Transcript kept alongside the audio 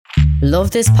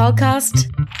Love this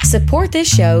podcast? Support this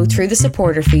show through the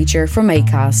supporter feature from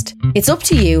Acast. It's up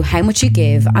to you how much you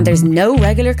give, and there's no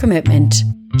regular commitment.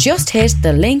 Just hit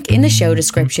the link in the show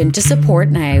description to support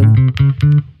now.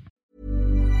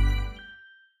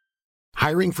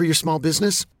 Hiring for your small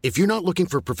business? If you're not looking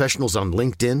for professionals on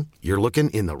LinkedIn, you're looking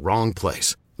in the wrong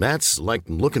place. That's like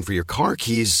looking for your car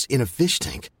keys in a fish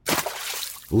tank.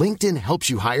 LinkedIn helps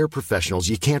you hire professionals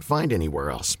you can't find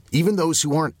anywhere else, even those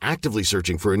who aren't actively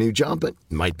searching for a new job but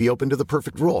might be open to the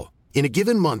perfect role. In a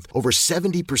given month, over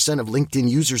 70% of LinkedIn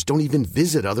users don't even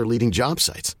visit other leading job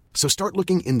sites. So start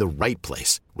looking in the right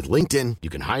place. With LinkedIn, you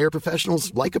can hire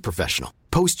professionals like a professional.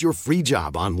 Post your free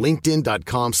job on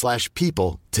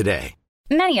linkedin.com/people today.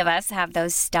 Many of us have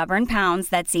those stubborn pounds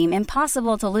that seem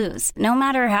impossible to lose, no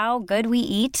matter how good we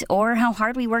eat or how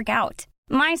hard we work out.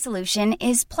 My solution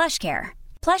is PlushCare.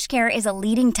 PlushCare is a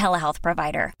leading telehealth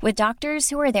provider with doctors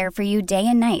who are there for you day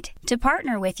and night to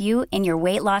partner with you in your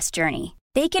weight loss journey.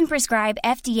 They can prescribe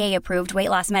FDA-approved weight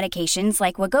loss medications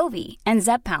like Wegovy and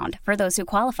Zepbound for those who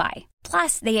qualify.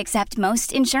 Plus, they accept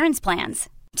most insurance plans.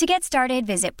 To get started,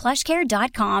 visit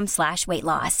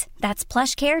plushcare.com/weightloss. That's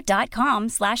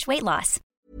plushcare.com/weightloss.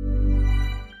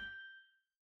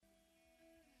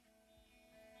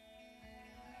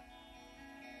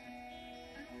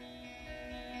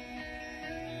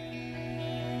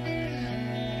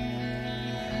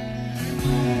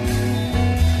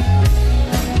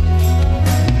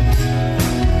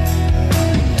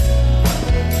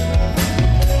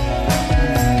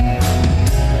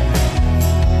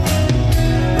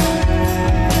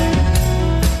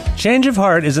 Change of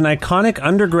Heart is an iconic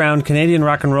underground Canadian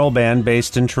rock and roll band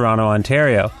based in Toronto,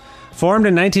 Ontario. Formed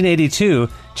in 1982,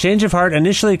 Change of Heart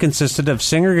initially consisted of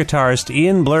singer-guitarist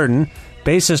Ian Blurton,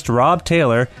 bassist Rob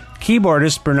Taylor,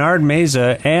 keyboardist Bernard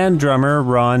Meza, and drummer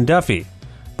Ron Duffy.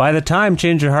 By the time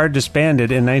Change of Heart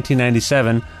disbanded in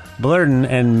 1997, Blurton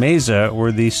and Meza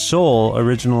were the sole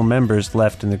original members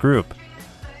left in the group.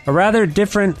 A rather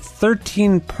different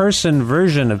 13-person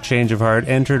version of Change of Heart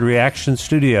entered Reaction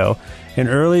Studio in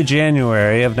early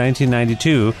January of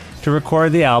 1992 to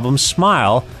record the album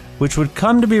Smile, which would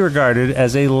come to be regarded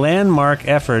as a landmark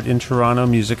effort in Toronto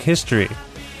music history.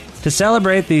 To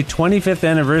celebrate the 25th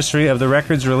anniversary of the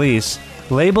record's release,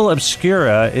 label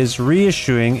Obscura is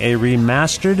reissuing a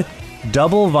remastered,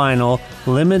 double vinyl,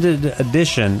 limited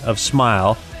edition of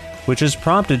Smile, which has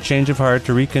prompted Change of Heart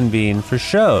to reconvene for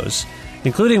shows,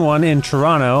 including one in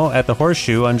Toronto at the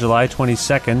Horseshoe on July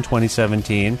 22nd,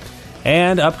 2017,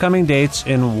 and upcoming dates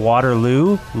in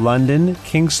Waterloo, London,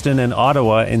 Kingston, and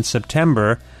Ottawa in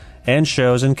September, and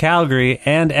shows in Calgary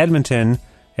and Edmonton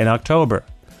in October.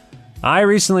 I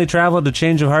recently traveled to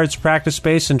Change of Heart's practice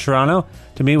space in Toronto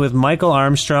to meet with Michael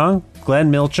Armstrong,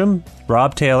 Glenn Milcham,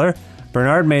 Rob Taylor,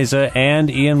 Bernard Meza,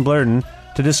 and Ian Blurton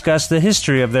to discuss the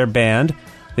history of their band,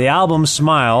 the album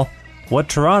Smile, what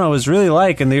Toronto was really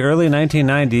like in the early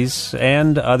 1990s,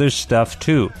 and other stuff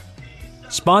too.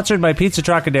 Sponsored by Pizza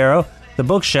Trocadero, The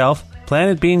Bookshelf,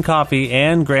 Planet Bean Coffee,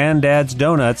 and Granddad's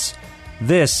Donuts,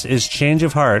 this is Change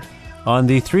of Heart on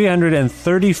the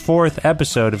 334th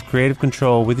episode of Creative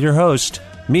Control with your host,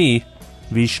 me,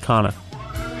 Vish Khanna.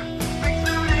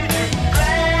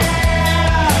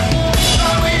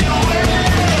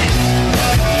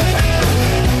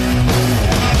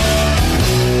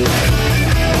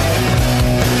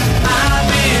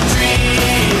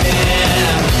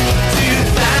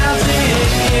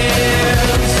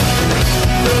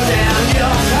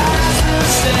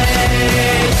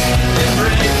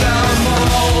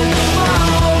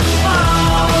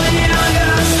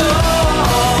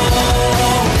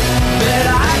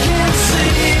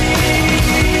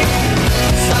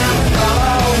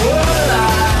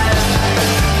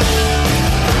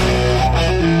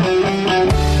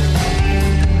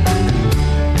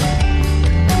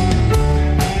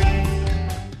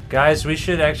 Guys, we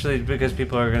should actually, because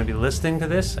people are going to be listening to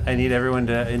this, I need everyone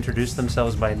to introduce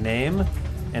themselves by name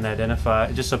and identify,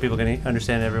 just so people can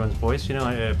understand everyone's voice,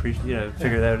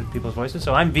 figure out people's voices.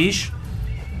 So I'm Vish.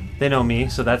 They know me,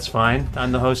 so that's fine.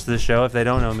 I'm the host of the show. If they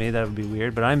don't know me, that would be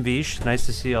weird. But I'm Vish. Nice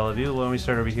to see all of you. Why don't we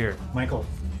start over here? Michael.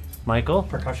 Michael?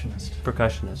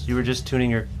 Percussionist. You were just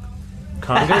tuning your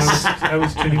congas? I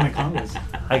was tuning my congas.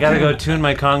 I gotta go tune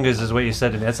my congas is what you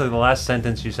said to me. That's like the last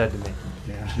sentence you said to me.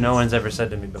 Yeah. No one's ever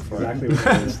said to me before. Exactly.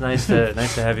 It's nice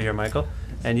to have you here, Michael.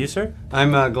 And you, sir?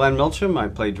 I'm Glenn Milcham. I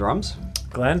play drums.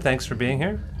 Glenn, thanks for being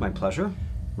here. My pleasure.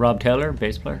 Rob Taylor,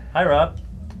 bass player. Hi, Rob.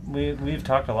 We've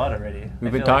talked a lot already.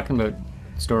 We've been talking about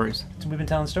stories. We've been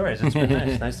telling stories. It's been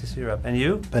nice. Nice to see you, Rob. And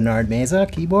you? Bernard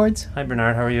Meza, keyboards. Hi,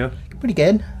 Bernard. How are you? Pretty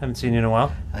good. Haven't seen you in a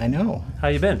while. I know. How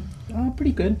you been? Oh,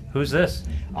 pretty good. Who's this?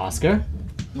 Oscar.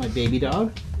 My baby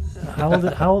dog.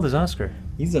 How old is Oscar?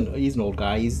 He's an old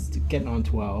guy. He's getting on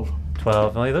 12.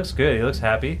 12. Well, he looks good. He looks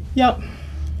happy. Yep.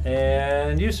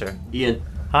 And you, sir? Ian.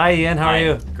 Hi, Ian. How are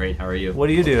you? Great. How are you? What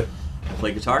do you do? I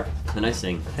play guitar and I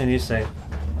sing. And you sing.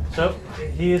 So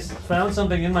he's found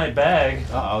something in my bag.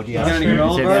 Uh-oh, do you Got have any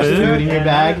granola bars food in your Yeah,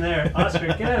 bag? in there. Oscar,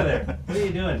 get out of there. What are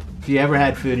you doing? If you ever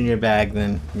had food in your bag,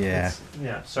 then yeah.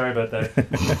 Yeah, sorry about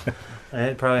that.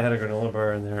 I probably had a granola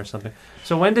bar in there or something.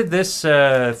 So when did this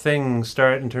thing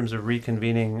start in terms of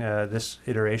reconvening this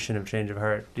iteration of Change of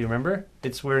Heart? Do you remember?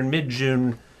 We're in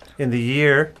mid-June in the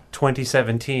year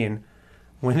 2017.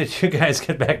 When did you guys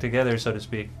get back together, so to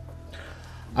speak?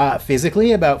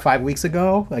 Physically, about 5 weeks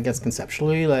ago. I guess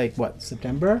conceptually,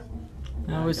 September?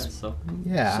 I guess so.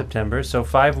 Yeah. September. So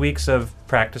 5 weeks of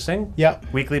practicing?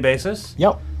 Yep. Weekly basis?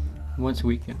 Yep. Once a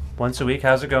week. Yeah. Once a week.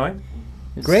 How's it going?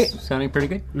 It's Great. Sounding pretty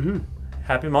good. Mm-hmm.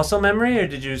 Happy muscle memory, or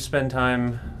did you spend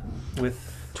time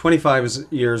with... 25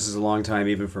 years is a long time,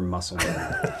 even for muscle.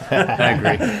 I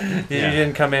agree. You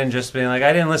didn't come in just being like,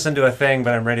 I didn't listen to a thing,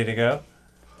 but I'm ready to go?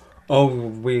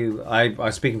 Oh, I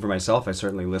speaking for myself, I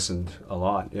certainly listened a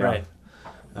lot. Yeah.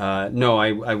 Right. No,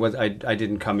 I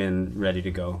didn't come in ready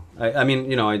to go. I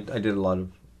mean, I did a lot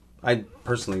of... I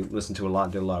personally listened to a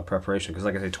lot, did a lot of preparation, because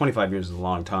like I say, 25 years is a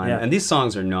long time. Yeah. And these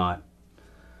songs are not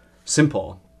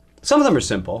simple. Some of them are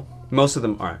simple. Most of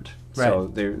them aren't. Right. So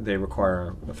they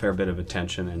require a fair bit of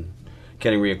attention and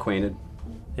getting reacquainted.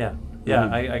 Yeah.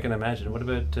 Yeah, I can imagine. What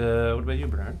about you,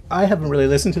 Bernard? I haven't really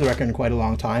listened to the record in quite a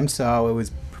long time, so it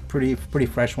was pretty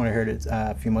fresh when I heard it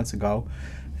a few months ago.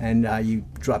 And you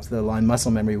dropped the line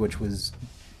 "Muscle Memory," which was,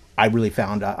 I really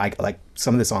found I like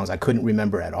some of the songs I couldn't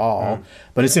remember at all.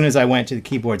 But as soon as I went to the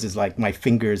keyboards, it's like my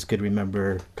fingers could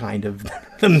remember kind of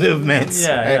the movements.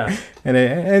 Yeah.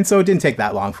 And so it didn't take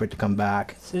that long for it to come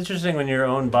back. It's interesting when your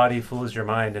own body fools your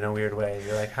mind in a weird way.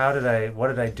 You're like, what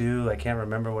did I do? I can't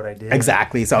remember what I did.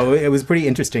 Exactly. So it was pretty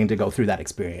interesting to go through that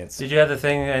experience. Did you have the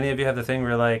thing, any of you have the thing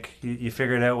where like you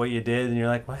figured out what you did and you're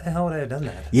like, why the hell would I have done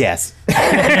that? Yes.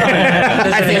 That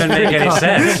doesn't even make any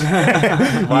sense.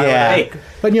 Why would I?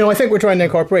 But I think we're trying to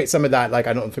incorporate some of that. Like,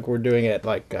 I don't think we're doing it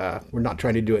we're not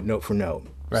trying to do it note for note.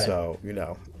 Right. So,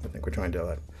 I think we're trying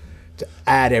to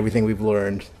add everything we've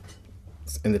learned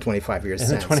in the 25 years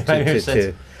since. 25 years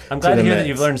since. I'm glad to hear that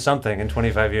you've learned something in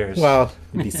 25 years. Well,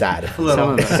 it'd be sad. Some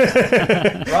of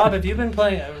us. Rob, have you been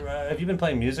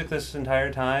playing music this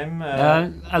entire time?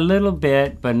 A little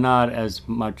bit, but not as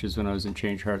much as when I was in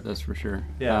Change Heart, that's for sure.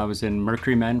 Yeah. I was in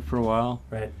Mercury Men for a while.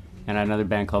 Right. And another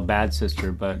band called Bad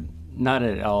Sister, but not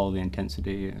at all the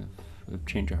intensity of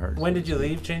Change of Heart. When did you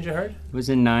leave Change of Heart? It was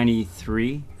in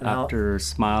 93. And how- After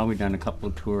Smile, we'd done a couple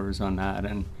of tours on that,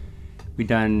 and we'd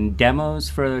done demos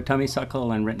for Tummy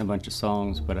Suckle and written a bunch of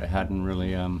songs, but I hadn't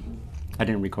really, I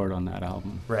didn't record on that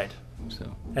album. Right.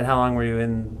 So. And how long were you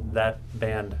in that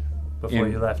band before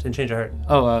you left? In Change of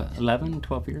Heart? 11,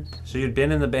 12 years. So you'd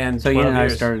been in the band So 12 Ian and I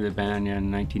years. started the band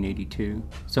in 1982,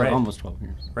 so Right. almost 12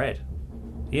 years. Right.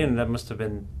 Ian, that must have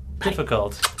been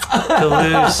difficult to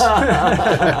lose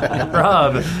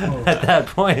Rob at that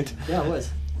point. Yeah, it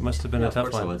was. Must have been a tough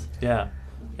of course one. it was. Yeah.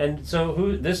 And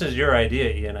so this is your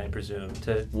idea, Ian, I presume,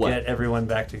 to What? get everyone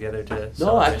back together to No,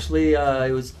 celebrate. actually,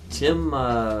 it was Tim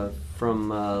from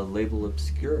Label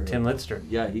Obscure. Tim Lidster.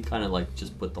 Yeah, he kind of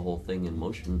just put the whole thing in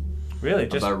motion. Really?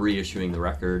 Just About reissuing the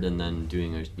record and then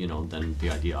doing then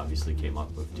the idea obviously came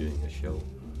up of doing a show.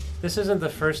 This isn't the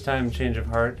first time Change of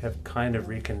Heart have kind of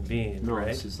reconvened, No, right?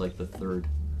 this is like the third.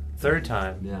 Third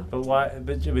time. Yeah. But why?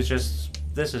 But it was just,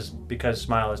 this is because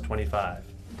Smile is 25.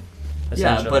 Yeah,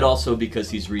 essentially. but also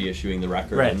because he's reissuing the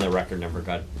record Right. and the record never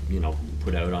got,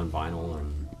 put out on vinyl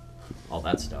and all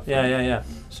that stuff. Yeah.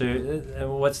 So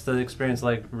what's the experience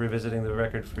like revisiting the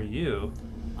record for you?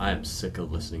 I'm sick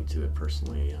of listening to it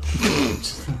personally.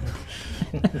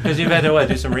 Because you've had to,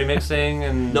 do some remixing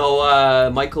and...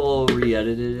 No, Michael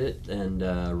re-edited it and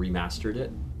remastered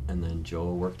it, and then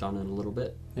Joe worked on it a little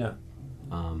bit. Yeah.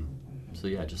 So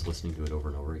yeah, just listening to it over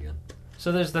and over again.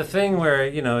 So there's the thing where,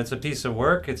 it's a piece of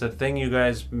work, it's a thing you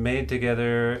guys made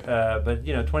together, but,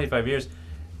 25 years,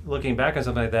 looking back on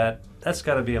something like that, that's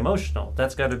got to be emotional.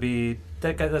 That's got to be,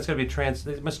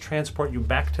 it must transport you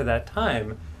back to that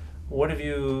time. What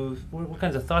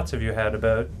kinds of thoughts have you had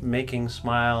about making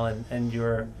Smile and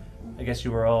your, I guess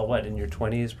you were all, in your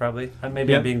 20s probably?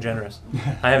 Maybe I'm being generous.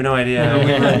 I have no idea.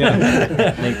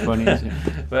 Late 20s.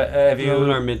 Yeah. But have you... in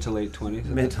our mid to late 20s.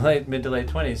 Mid to late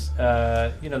 20s.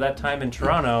 That time in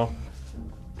Toronto,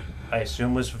 I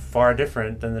assume was far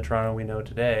different than the Toronto we know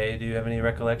today. Do you have any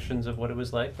recollections of what it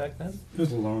was like back then? It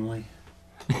was lonely.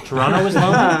 Toronto was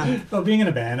lonely? Well, being in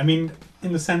a band, I mean,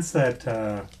 in the sense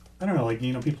that I don't know, like,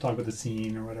 you know, people talk about the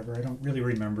scene or whatever. I don't really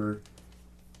remember.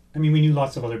 I mean, we knew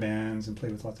lots of other bands and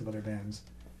played with lots of other bands,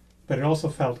 but it also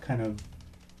felt kind of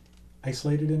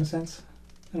isolated in a sense.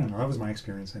 I don't know. That was my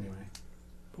experience anyway.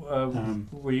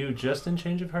 Were you just in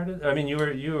Change of Heart? I mean, you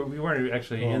weren't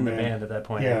actually in the band at that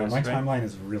point. Yeah, my timeline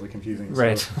is really confusing.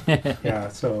 Right. So, yeah.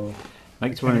 So.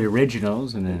 Like it's one of the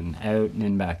originals, and then out, and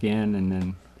then back in, and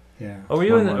then. Yeah. Oh, were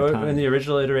you in the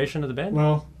original iteration of the band?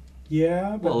 Well,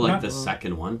 yeah, but like not the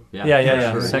second one. Yeah.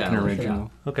 The second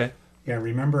original. Okay. Yeah, I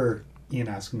remember Ian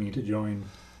asking me to join,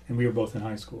 and we were both in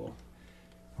high school.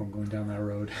 I'm going down that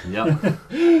road.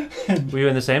 Yep. Were you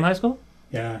in the same high school?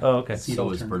 Yeah. Oh, okay. So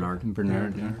was Bernard.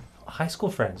 Bernard, yeah. High school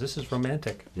friends. This is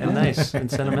romantic Yeah. and nice and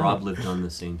sentimental. Rob lived on the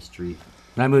same street.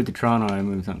 When I moved to Toronto, I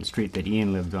moved on the street that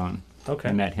Ian lived on. Okay.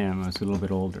 I met him. I was a little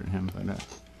bit older than him, but.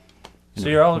 So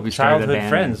you're all we started a childhood band.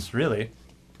 friends, really.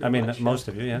 I mean, most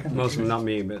of you, yeah. Most of them, not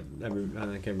me, but I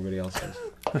think everybody else has.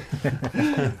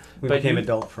 We But became you-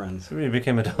 adult friends. We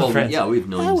became adult Well, friends. yeah, we've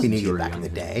known Oh, we since knew you you were back young,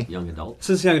 in the day. young adult.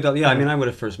 Since young adult, yeah. I mean, I would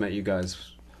have first met you guys.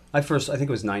 I think it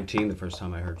was 19 the first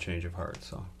time I heard Change of Heart.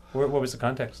 So. What was the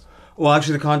context? Well,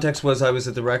 actually, the context was I was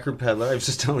at the Record Peddler. I was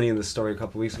just telling you this story a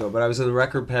couple weeks ago, but I was at the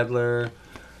Record Peddler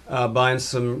buying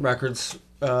some records.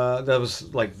 That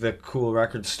was like the cool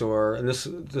record store, and this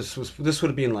would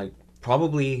have been like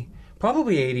probably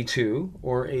 82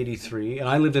 or 83, and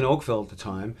I lived in Oakville at the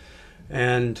time,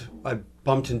 and I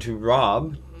bumped into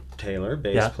Rob Taylor,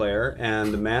 bass player,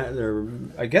 and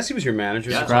I guess he was your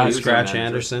manager, Yeah, Scratch, he was our manager.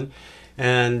 Anderson.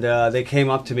 And they came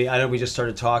up to me. I know we just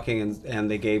started talking,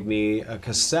 and they gave me a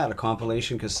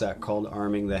compilation cassette called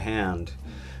 "Arming the Hand,"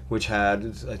 which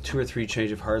had 2 or 3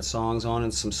 Change of Heart songs on,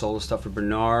 and some solo stuff for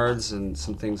Bernard's, and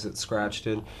some things that Scratch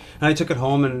did. And I took it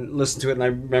home and listened to it, and I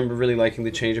remember really liking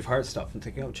the Change of Heart stuff, and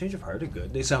thinking, "Oh, Change of Heart are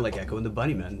good. They sound like Echo and the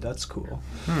Bunnymen. That's cool."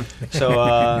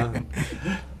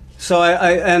 So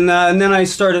and then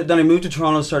I moved to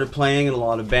Toronto, started playing in a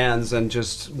lot of bands, and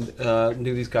just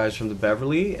knew these guys from the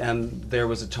Beverly. And there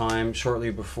was a time shortly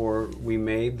before we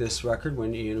made this record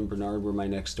when Ian and Bernard were my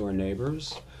next door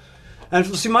neighbors. And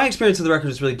see, my experience of the record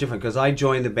is really different because I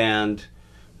joined the band.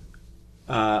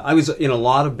 I was in a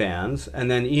lot of bands,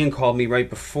 and then Ian called me right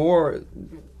before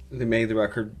they made the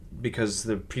record because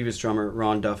the previous drummer,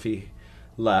 Ron Duffy,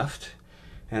 left.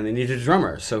 And they needed a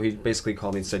drummer, so he basically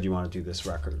called me and said, "You want to do this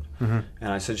record?" Mm-hmm.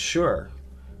 And I said, "Sure."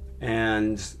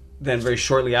 And then very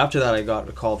shortly after that, I got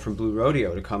a call from Blue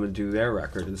Rodeo to come and do their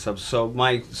record and stuff. So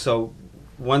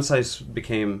once I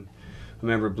became a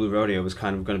member of Blue Rodeo, it was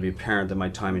kind of going to be apparent that my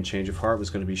time in Change of Heart was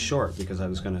going to be short because I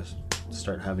was going to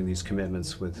start having these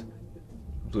commitments with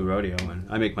Blue Rodeo, and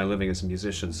I make my living as a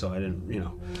musician, so I didn't,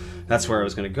 that's where I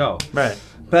was going to go. Right.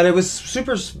 But it was it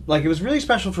was really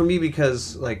special for me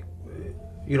because I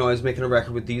was making a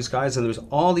record with these guys, and there was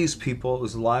all these people. It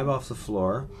was live off the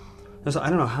floor. There's, I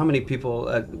don't know how many people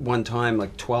at one time,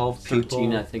 like 12 people.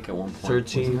 13, I think, at one point.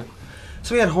 13.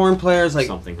 So we had horn players like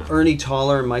Something. Ernie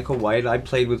Toller and Michael White. I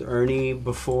played with Ernie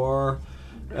before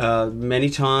many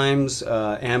times.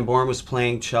 Ann Bourne was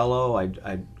playing cello.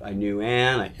 I knew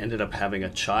Ann. I ended up having a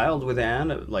child with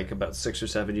Ann like about 6 or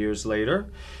 7 years later.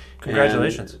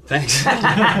 Congratulations. And thanks.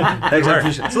 Thanks, I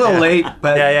appreciate it. It's a little late,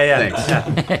 but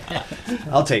thanks.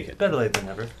 I'll take it. Better late than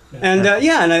never. And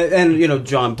and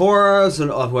John Boras,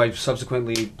 who I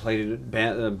subsequently played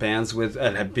in bands with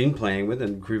and had been playing with,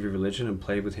 and Groovy Religion, and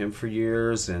played with him for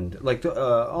years, and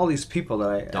all these people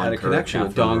that I had a connection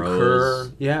with. Don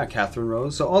Kerr, Catherine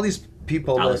Rose. So all these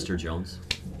people. Alistair Jones.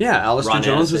 Yeah, Alistair Ron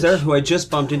Jones was there, Anasich. who I just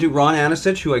bumped into. Ron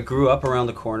Anasich, who I grew up around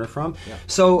the corner from. Yeah.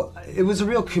 So it was a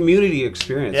real community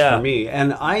experience Yeah. for me.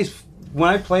 And when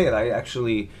I play it,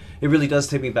 it really does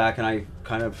take me back, and I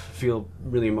kind of feel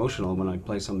really emotional when I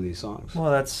play some of these songs.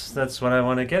 Well, that's what I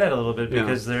want to get at a little bit,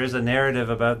 because there is a narrative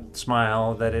about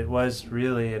Smile that it was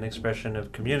really an expression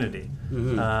of community,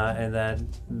 and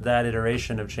that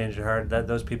iteration of Change Your Heart, that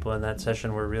those people in that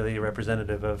session were really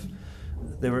representative of.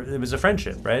 It was a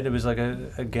friendship, right? It was like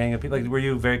a gang of people. Like, were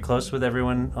you very close with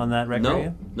everyone on that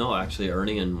record? No, actually,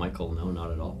 Ernie and Michael, no,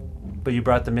 not at all. But you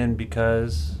brought them in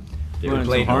because They were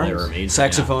amazing.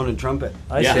 Saxophone and trumpet.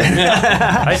 I see.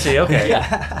 I see. Okay.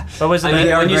 Yeah. But was it?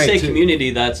 they are when you great, say too.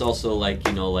 community, that's also like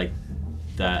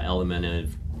that element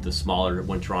of the smaller,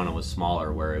 when Toronto was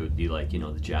smaller, where it would be like,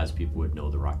 the jazz people would know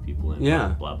the rock people, and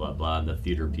blah blah blah, and the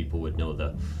theater people would know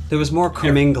the. There was more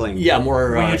commingling. Yeah,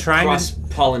 more Were you trying to- cross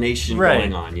pollination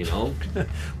going on.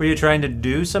 Were you trying to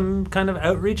do some kind of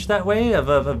outreach that way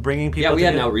of bringing people? Yeah, we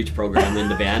had an together? outreach program in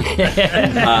the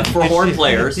band for horn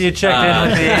players. You checked in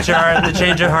with the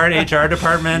Change of Heart HR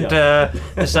department.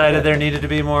 Decided there needed to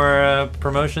be more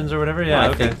promotions or whatever. Yeah. Well,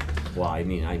 I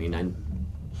okay.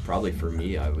 think, I probably for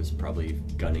me, I was probably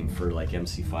gunning for like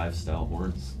MC5 style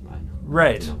horns.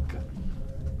 Right. You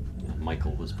know,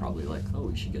 Michael was probably like, "Oh,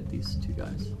 we should get these two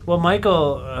guys." Well,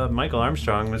 Michael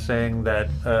Armstrong was saying that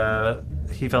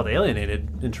he felt alienated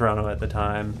in Toronto at the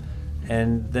time,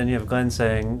 and then you have Glenn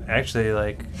saying, "Actually,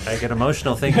 like, I get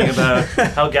emotional thinking about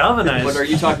how galvanized." But are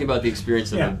you talking about the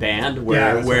experience of a band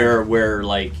where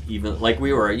like even like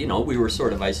we were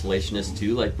sort of isolationist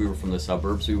too. Like we were from the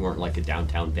suburbs. We weren't like a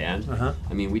downtown band. Uh-huh.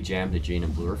 I mean, we jammed at Jane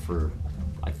and Bloor for,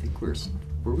 I think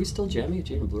were we still jamming at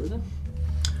Jane and Bloor then?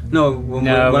 No, when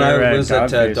I was at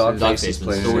Dog Faces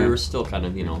place. So we were still kind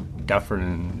of, Dufferin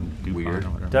and DuPont weird. or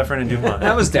whatever. Dufferin and DuPont.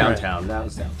 That was downtown. That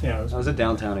was downtown. Yeah, that was a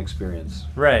downtown experience.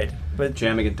 Right, but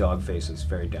jamming at Dog Faces,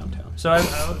 very downtown. So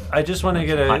I just want to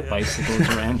get hot bicycles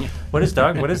around you. What is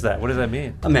dog? What is that? What does that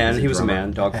mean? A man. He was a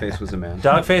man. Dogface was a man.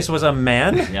 Dogface was a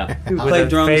man. Yeah. He with played the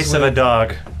drums face of a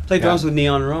dog. Played drums with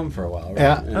Neon Rome for a while. Right?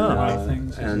 Yeah. And, Wild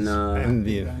Things. And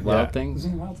the Wild Things.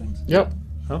 Wild Things. Yep.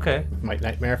 Okay. Mike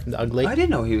Nightmare from the Ugly. I didn't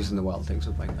know he was in the Wild Things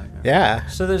with Mike Nightmare. Yeah.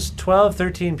 So there's 12,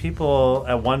 13 people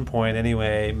at one point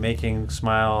anyway making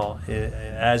Smile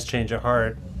as Change of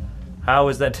Heart. How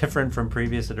is that different from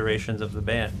previous iterations of the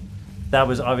band? That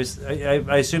was obviously,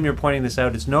 I assume you're pointing this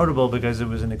out. It's notable because it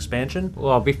was an expansion?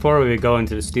 Well, before we would go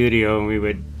into the studio and we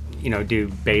would, do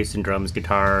bass and drums,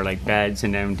 guitar, like beds,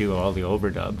 and then do all the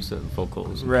overdubs of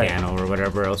vocals, and piano, or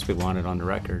whatever else we wanted on the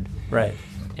record. Right.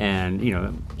 And,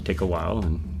 take a while.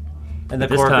 And the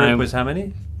core group was how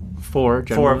many? 4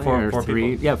 generally. Four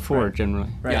 3. people. Yeah, 4 generally.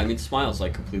 Right. Yeah, I mean, Smile's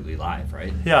like completely live,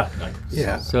 right? Yeah.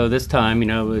 So this time,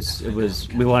 it was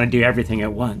we want to do everything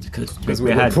at once because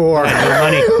we had poor. no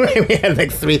money. We had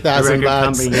like $3,000.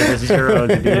 Company gave us zero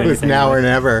to do it was now or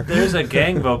never. There's a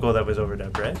gang vocal that was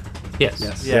overdubbed, right?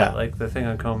 Yes. Yeah, like the thing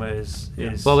on Coma is.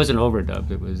 Well, it wasn't overdubbed.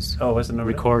 It was. Oh, it wasn't overdubbed?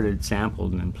 Recorded,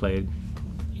 sampled, and then played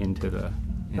into the.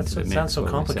 That sounds so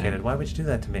complicated. Why would you do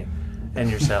that to me and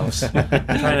yourselves? I'm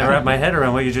trying to wrap my head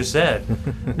around what you just said.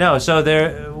 No,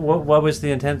 so what was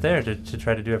the intent there to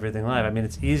try to do everything live? I mean,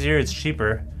 it's easier, it's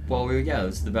cheaper. Well,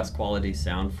 it's the best quality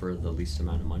sound for the least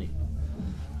amount of money.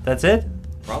 That's it?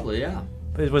 Probably, yeah.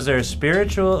 But was there a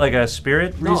spirit reason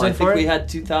no, I for think it? we had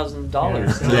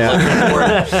 $2,000.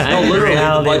 Yeah. Literally,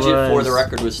 the budget for the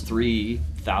record was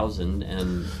 $3,000,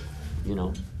 and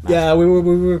Yeah, we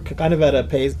were kind of at a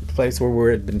place where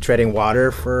we had been treading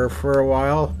water for a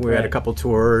while. We had a couple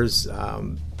tours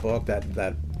booked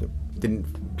that didn't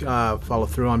follow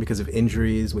through on because of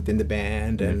injuries within the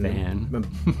band and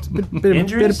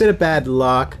Injuries? bit of bad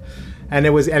luck. And it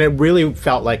really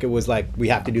felt like it was like we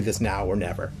have to do this now or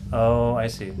never. Oh, I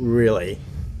see. Really.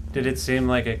 Did it seem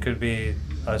like it could be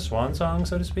a swan song,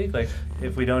 so to speak? Like,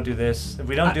 if we don't do this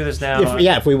now...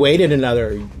 If we waited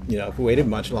if we waited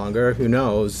much longer, who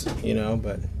knows,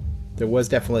 but there was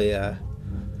definitely a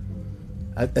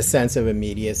sense of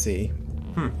immediacy.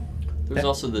 There's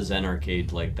also the Zen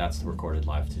Arcade, like, that's recorded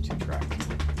live to 2-track,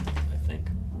 I think.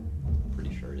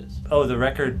 Pretty sure it is. Oh, the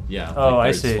record? Yeah. Oh, like,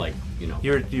 I see. Like,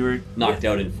 you were knocked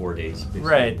out in 4 days, basically.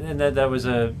 Right, and that was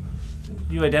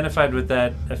you identified with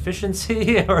that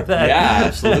efficiency or that... Yeah,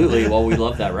 absolutely. Well, we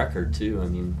love that record too. I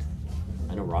mean,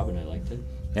 I know Robin, I liked it.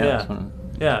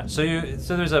 Yeah. So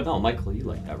there's a... No, Michael, you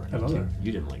liked that record. I love it.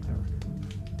 You didn't like that record.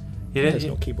 You didn't? There's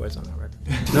no keyboards on that record.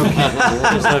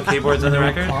 There's no keyboards on the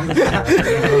record?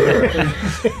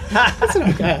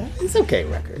 It's okay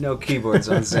record. No keyboards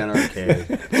on Zen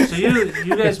Arcade. So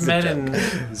you guys met in...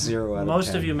 0 out of Most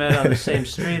 10. of you met on the same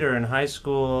street or in high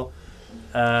school.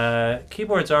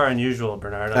 Keyboards are unusual,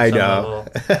 Bernard. On I some know.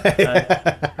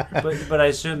 Level. But I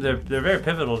assume they're very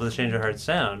pivotal to the Change of Heart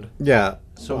sound. Yeah.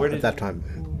 So where did at that time?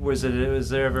 Was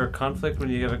there ever a conflict when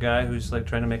you have a guy who's like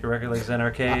trying to make a record like Zen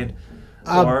Arcade?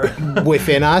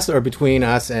 Within us or between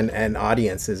us and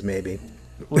audiences, maybe.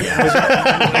 Audience,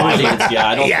 yeah.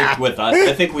 I don't think with us.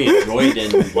 I think we enjoyed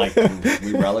and like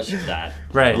we relished that.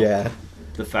 Right. Yeah.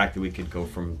 The fact that we could go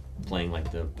from playing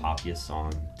like the poppiest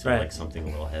song to like something a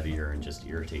little heavier and just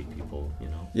irritate people,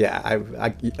 Yeah,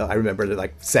 I remember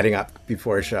like setting up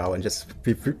before a show and just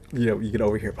you could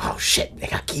overhear, oh shit, they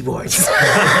got keyboards. This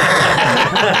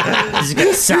is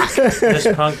gonna suck. This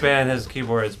punk band has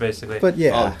keyboards basically. But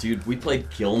yeah. Oh, dude, we played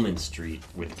Gilman Street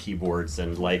with keyboards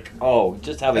and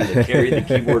just having to carry the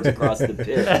keyboards across the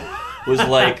pit was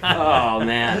like, oh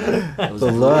man, it was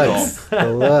the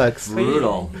looks.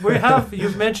 Brutal.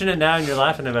 You've mentioned it now and you're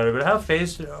laughing about it, but how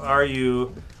fazed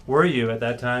were you at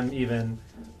that time even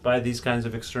by these kinds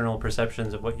of external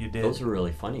perceptions of what you did? Those are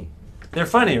really funny. They're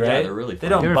funny, right? Yeah, they're really funny. They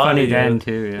don't They were bother funny you. then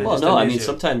too. Yeah. Well, no, I mean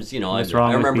sometimes I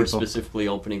remember people? specifically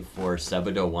opening for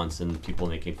Sebado once and people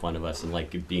making fun of us and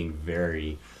like being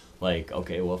very Like,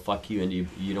 okay, well, fuck you, indie.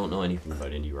 You don't know anything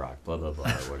about indie rock, blah blah blah,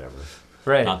 or whatever.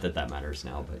 Right. Not that matters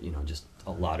now, but just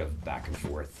a lot of back and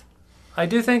forth. I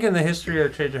do think in the history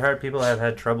of Change of Heart, people have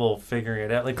had trouble figuring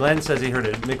it out. Like Glenn says he heard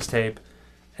a mixtape,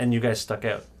 and you guys stuck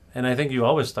out. And I think you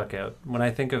always stuck out. When I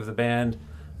think of the band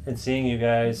and seeing you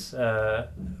guys,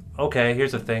 okay,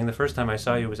 here's the thing. The first time I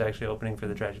saw you was actually opening for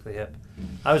the Tragically Hip.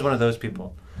 I was one of those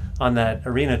people on that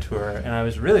arena tour, and I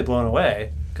was really blown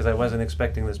away because I wasn't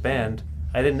expecting this band.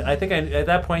 At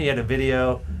that point you had a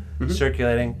video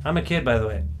circulating. I'm a kid, by the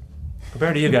way,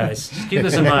 compared to you guys. Just keep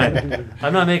this in mind.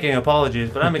 I'm not making apologies,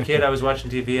 but I'm a kid. I was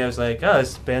watching TV. I was like, oh,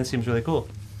 this band seems really cool.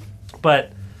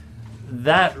 But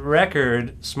that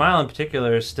record, Smile in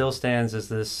particular, still stands as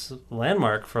this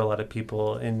landmark for a lot of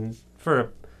people in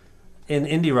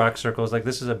indie rock circles. Like,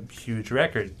 this is a huge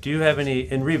record. Do you have any,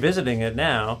 in revisiting it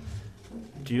now,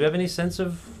 do you have any sense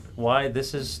of why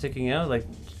this is sticking out, like,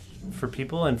 for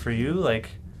people and for you? Like,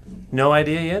 no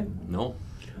idea yet? No.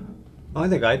 I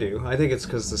think I do. I think it's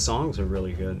because the songs are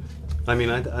really good. I mean,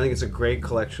 I think it's a great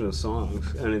collection of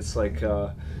songs, and it's like,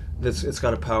 it's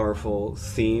got a powerful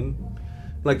theme.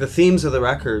 Like, the themes of the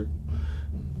record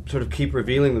sort of keep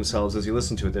revealing themselves as you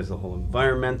listen to it. There's the whole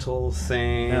environmental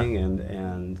thing,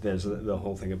 and there's the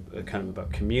whole thing kind of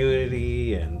about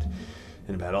community and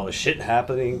about all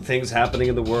the things happening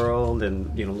in the world,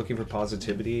 and looking for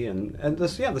positivity, and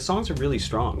the songs are really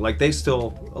strong. Like, a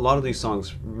lot of these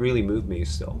songs really move me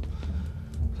still.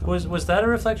 So. Was that a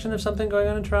reflection of something going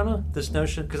on in Toronto? This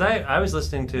notion, because I was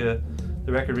listening to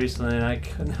the record recently, and I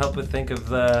couldn't help but think of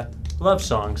the love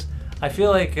songs. I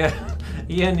feel like,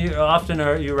 Ian,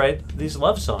 you write these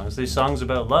love songs, these songs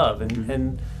about love,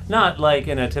 and not like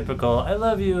in a typical "I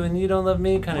love you and you don't love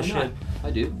me" kind of shit. Not? I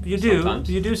do. You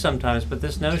do sometimes, but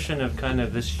this notion of kind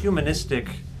of this humanistic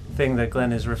thing that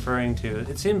Glenn is referring to,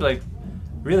 it seems like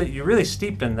you're really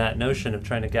steep in that notion of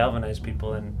trying to galvanize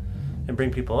people and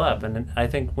bring people up. And I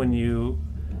think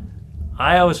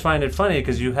I always find it funny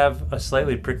because you have a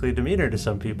slightly prickly demeanor to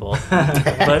some people,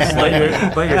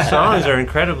 but your songs are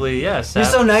incredibly you're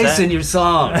so nice in your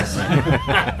songs.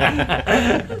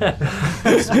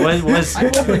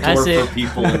 For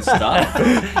people and stuff.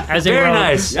 Very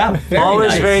nice. Yeah, always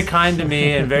nice. Very kind to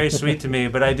me and very sweet to me.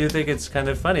 But I do think it's kind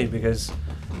of funny because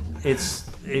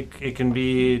it can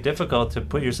be difficult to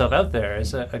put yourself out there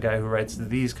as a guy who writes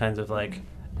these kinds of like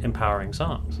empowering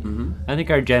songs. Mm-hmm. I think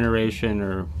our generation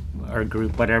or our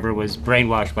group, whatever, was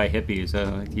brainwashed by hippies. I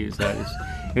like to use that.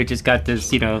 It just got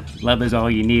this, love is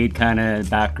all you need kind of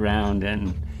background,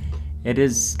 and it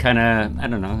is kind of, I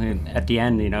don't know, at the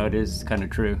end, it is kind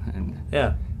of true, and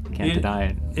can't deny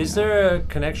it. Is there a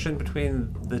connection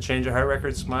between the Change of Heart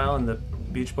record Smile and the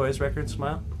Beach Boys record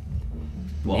Smile?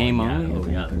 Well,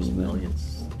 there's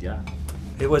millions. Yeah.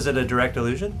 Was it a direct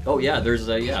allusion? Oh yeah, there's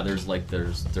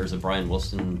a Brian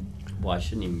Wilson. Well, I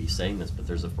shouldn't even be saying this, but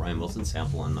there's a Brian Wilson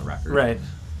sample on the record.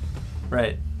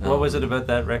 Right. What was it about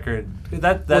that record?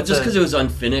 That's just because it was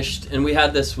unfinished, and we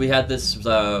had this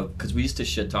because we used to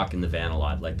shit talk in the van a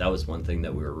lot. Like, that was one thing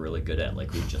that we were really good at.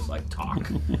 Like, we just like talk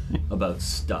about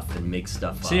stuff and make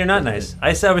stuff up. So you're not nice. I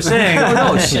was saying.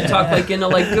 No, shit talk like in a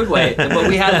like good way. But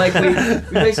we had like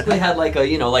we basically had like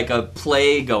a like a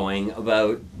play going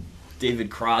about David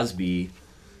Crosby,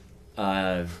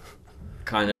 kind of.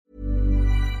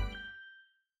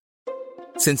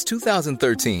 Since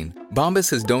 2013,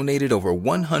 Bombas has donated over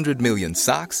 100 million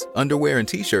socks, underwear, and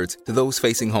T-shirts to those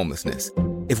facing homelessness.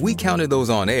 If we counted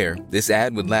those on air, this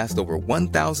ad would last over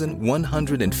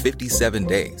 1,157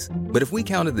 days. But if we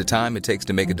counted the time it takes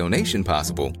to make a donation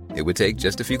possible, it would take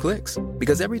just a few clicks.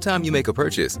 Because every time you make a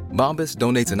purchase, Bombas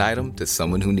donates an item to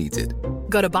someone who needs it.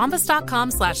 Go to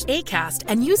bombas.com/ACAST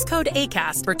and use code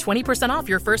ACAST for 20% off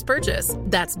your first purchase.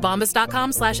 That's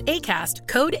bombas.com/ACAST,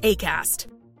 code ACAST.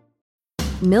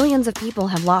 Millions of people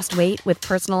have lost weight with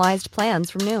personalized plans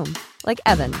from Noom. Like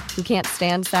Evan, who can't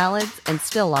stand salads and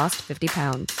still lost 50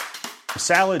 pounds.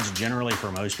 Salads generally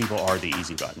for most people are the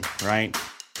easy button, right?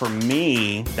 For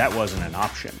me, that wasn't an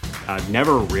option. I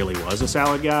never really was a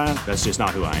salad guy. That's just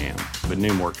not who I am. But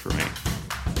Noom worked for me.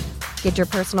 Get your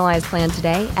personalized plan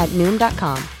today at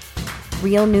Noom.com.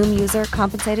 Real Noom user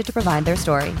compensated to provide their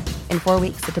story. In 4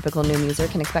 weeks, the typical Noom user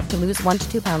can expect to lose 1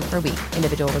 to 2 pounds per week.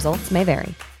 Individual results may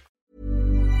vary.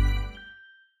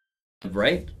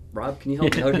 Right? Rob, can you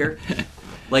help me out here?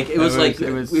 Like, we were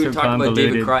talking about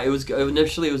David Crosby.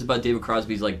 Initially it was about David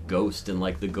Crosby's like ghost and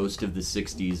like the ghost of the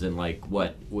 60s and like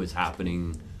what was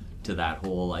happening to that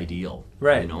whole ideal.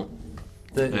 Right.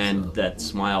 And that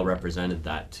Smile represented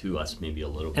that to us maybe a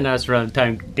little bit. And that's around the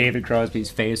time David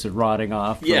Crosby's face was rotting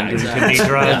off. Yeah, exactly.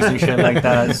 Drugs and shit like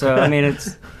that. So, I mean,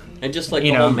 it's And just like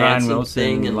you the know, whole Brian Manson Wilson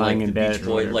thing and like lying the in bed Beach or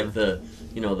Boys, whatever. like the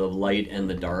the light and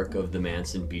the dark of the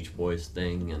Manson Beach Boys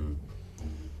thing, and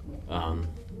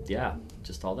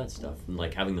just all that stuff, and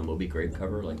like having the Moby Grape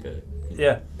cover, like a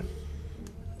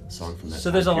song from that. So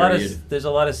time there's a period.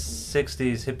 lot of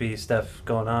 '60s hippie stuff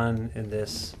going on in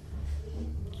this.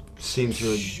 Seems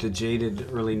through the jaded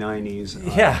early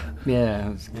 '90s. Yeah, I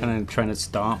was kind of trying to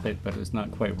stomp it, but it was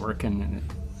not quite working, and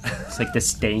it's like the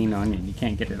stain on you. You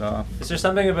can't get it off. Is there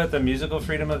something about the musical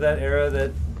freedom of that era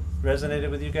that resonated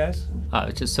with you guys?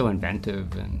 It's just so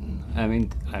inventive, and I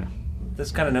mean,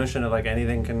 this kind of notion of like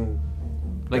anything can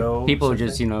go. People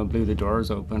just blew the doors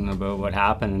open about what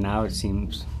happened, and now it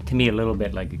seems to me a little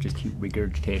bit like you just keep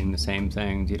regurgitating the same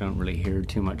things. You don't really hear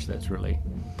too much that's really.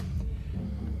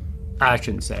 I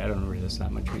shouldn't say I don't really listen to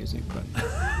that much music, but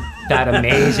that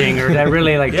amazing or that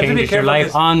really like changes your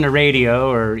life on the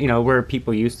radio or where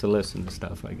people used to listen to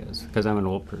stuff. I guess because I'm an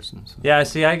old person. So. Yeah,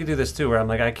 see, I could do this too, where I'm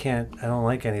like, I don't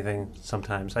like anything.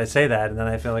 Sometimes I say that, and then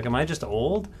I feel like, am I just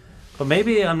old? But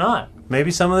maybe I'm not. Maybe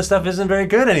some of the stuff isn't very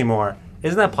good anymore.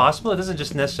 Isn't that possible? It doesn't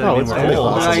just necessarily mean we're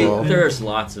old. There's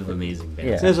lots of amazing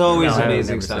bands. Yeah. There's always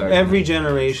amazing stuff. Every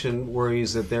generation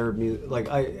worries that their music,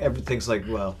 everything's like,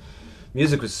 well,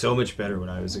 music was so much better when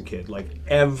I was a kid. Like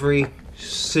every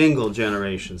single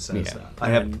generation says that. I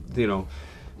have,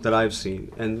 that I've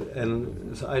seen,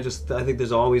 and so I think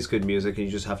there's always good music, and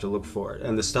you just have to look for it.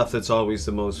 And the stuff that's always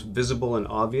the most visible and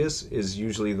obvious is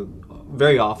usually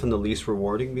very often the least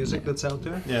rewarding music that's out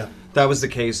there. Yeah, that was the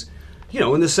case.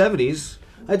 In the 70s,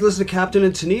 I'd listen to Captain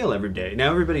and Tennille every day.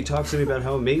 Now everybody talks to me about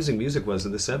how amazing music was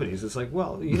in the 70s. It's like,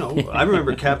 well, I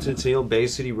remember Captain and Tennille, Bay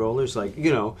City Rollers,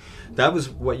 that was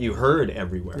what you heard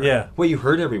everywhere. Yeah. What you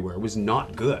heard everywhere was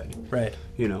not good. Right.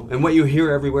 And what you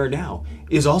hear everywhere now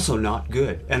is also not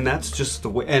good. And that's just the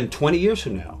way, and 20 years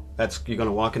from now, you're going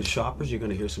to walk into Shoppers, you're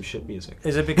going to hear some shit music.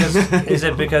 Is it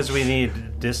because we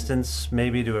need distance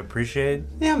maybe to appreciate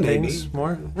things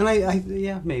more?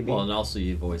 And maybe. Well, and also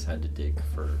you've always had to dig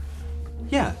for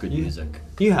good music.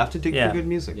 You have to dig for good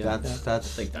music. Yeah. That's I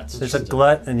think that's there's a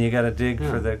glut, and you got to dig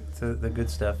for the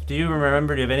good stuff. Do you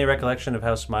remember? Do you have any recollection of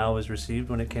how Smile was received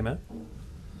when it came out?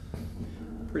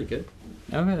 Pretty good.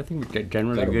 I think we get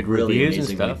generally got good really reviews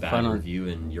and amazingly stuff. bad review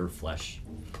in Your Flesh.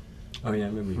 Oh yeah, I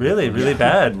remember. Really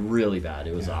bad. Really bad.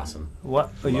 It was awesome. What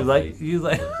you like?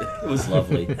 It was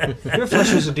lovely. Your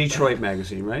Flesh was a Detroit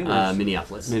magazine, right?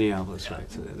 Minneapolis. Minneapolis,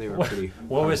 right? So they were pretty.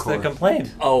 What was the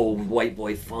complaint? Oh, White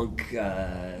Boy Funk.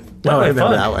 I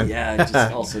remember that one. Yeah, just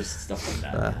all sorts of stuff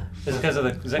like that. Is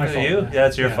it because of you? Yeah,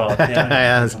 it's your fault.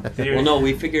 Yeah. Well, no,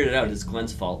 we figured it out. It's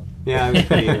Glenn's fault. Yeah, I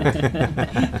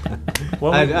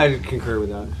concur with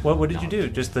that. What did you do?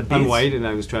 Just the beats? I'm white and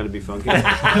I was trying to be funky.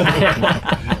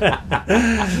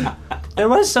 There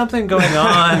was something going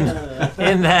on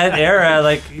in that era.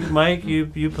 Like Mike,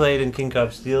 you played in King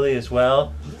Cub Steely as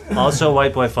well. Also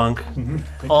White Boy Funk,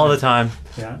 all the time.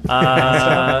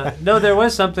 Yeah. No, there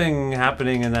was something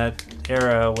happening in that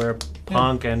era where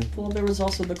punk and there was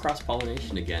also the cross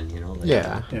pollination again.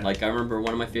 Like I remember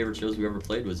one of my favorite shows we ever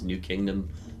played was New Kingdom,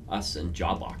 us and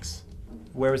Jawbox.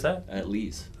 Where was that? At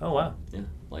Lee's. Oh wow. Yeah.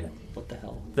 Like what the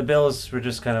hell? The bills were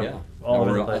just kind of all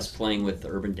over the place. Us playing with the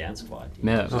Urban Dance Squad.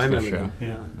 Yeah, I remember that.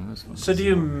 Yeah. So do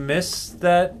you miss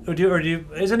that, or do you?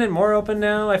 Isn't it more open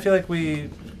now? I feel like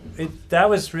that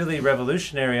was really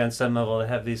revolutionary on some level to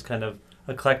have these kind of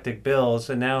eclectic bills,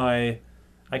 and now I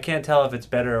can't tell if it's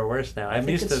better or worse now. I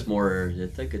think it's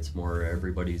more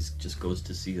everybody's just goes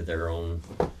to see their own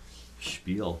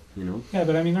spiel, Yeah,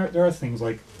 but I mean, there are things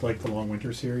like the Long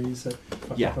Winter series that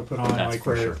put on, like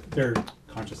where they're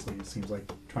consciously, it seems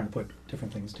like, trying to put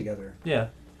different things together. Yeah.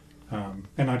 And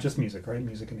not just music, right?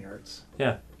 Music and the arts.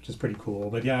 Yeah. Which is pretty cool.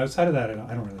 But yeah, outside of that, I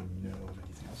don't really know of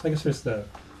anything else. I guess there's the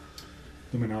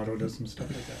Luminato does some stuff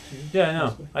like that too. Yeah, I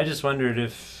know. I just wondered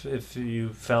if you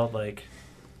felt like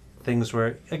things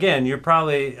were, again, you're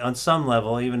probably on some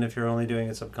level, even if you're only doing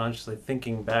it subconsciously,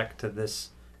 thinking back to this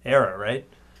era, right?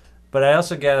 But I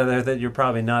also gather that you're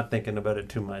probably not thinking about it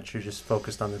too much. You're just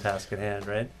focused on the task at hand,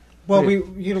 right? Well, we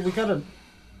gotta.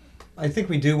 I think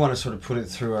we do want to sort of put it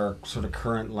through our sort of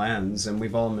current lens, and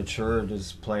we've all matured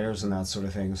as players and that sort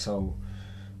of thing. So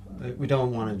we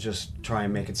don't want to just try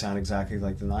and make it sound exactly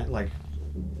like the night. Like,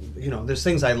 there's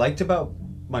things I liked about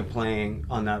my playing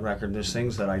on that record. There's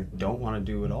things that I don't want to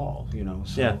do at all.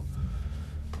 So yeah.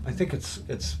 I think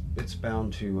it's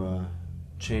bound to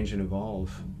change and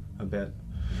evolve a bit.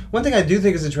 One thing I do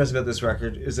think is interesting about this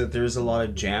record is that there's a lot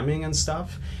of jamming and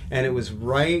stuff, and it was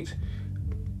right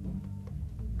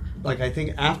like I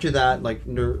think after that, like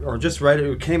or just right,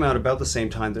 it came out about the same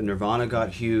time that Nirvana got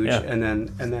huge, and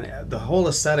then the whole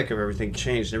aesthetic of everything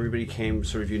changed. Everybody came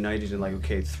sort of united in like,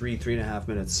 okay, 3.5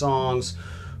 minute songs,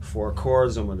 4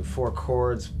 chords, and with 4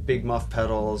 chords, big muff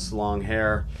pedals, long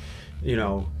hair, you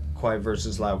know, quiet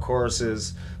verses, loud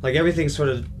choruses. Like everything sort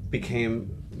of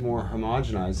became more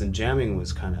homogenized, and jamming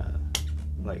was kind of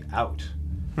like out.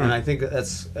 And I think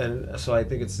so I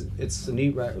think it's a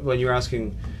neat, when you're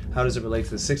asking how does it relate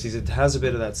to the 60s, it has a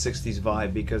bit of that 60s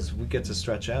vibe because we get to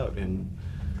stretch out and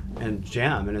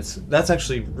jam, and that's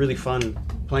actually really fun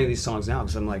playing these songs now,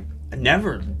 because I'm like, I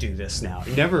never do this now. I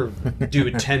never do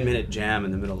a 10-minute jam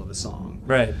in the middle of a song.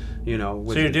 Right. You know.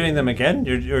 So you're doing them again?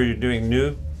 You're doing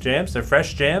new jams? They're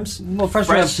fresh jams? Well, fresh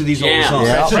jams to these old songs.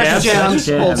 Yeah. Fresh jams,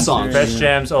 old songs. Fresh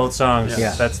jams, old songs.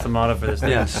 Yeah. That's the motto for this thing.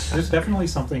 There's definitely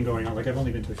something going on. Like, I've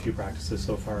only been to a few practices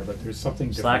so far, but there's something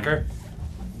different. Slacker?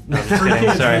 No, I'm just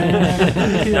kidding.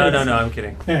 Sorry. No, I'm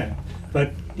kidding. Yeah.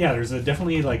 But, yeah, there's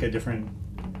definitely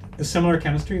a similar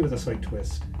chemistry with a slight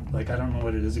twist. Like, I don't know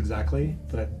what it is exactly,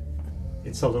 but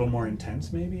it's a little more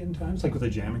intense maybe in times, like with the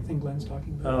jamming thing Glenn's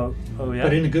talking about. Oh yeah.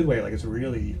 But in a good way, like it's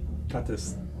really got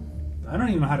this. I don't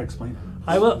even know how to explain it.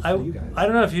 I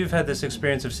don't know if you've had this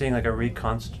experience of seeing like a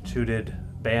reconstituted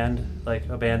band, like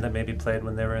a band that maybe played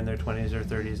when they were in their 20s or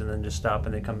 30s and then just stop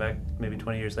and they come back maybe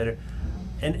 20 years later.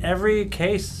 In every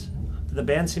case, the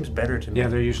band seems better to me. Yeah,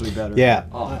 they're usually better. Yeah.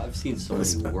 Oh, I've seen so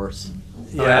many worse.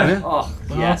 Yeah. Oh,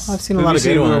 yes. I've seen a lot of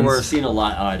good ones. I've seen a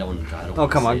lot. I don't. Oh,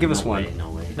 come on, give us no one. Way,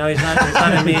 no way. No, he's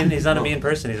not a mean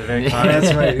person. He's a very kind.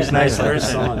 That's right. He's a nice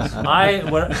nice person.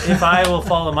 If I will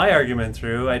follow my argument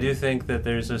through, I do think that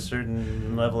there's a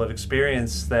certain level of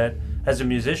experience that, as a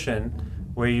musician,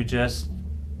 where you just,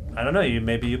 I don't know,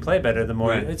 maybe you play better the more.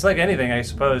 Right. It's like anything, I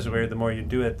suppose, where the more you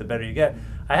do it, the better you get.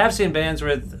 I have seen bands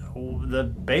where the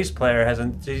bass player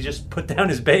he just put down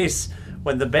his bass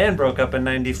when the band broke up in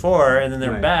 '94, and then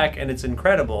they're back, and it's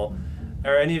incredible.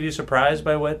 Are any of you surprised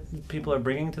by what people are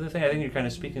bringing to the thing? I think you're kind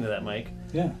of speaking to that, Mike.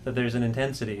 Yeah. That there's an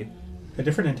intensity. A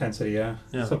different intensity, yeah.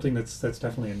 Something that's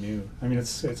definitely a new. I mean,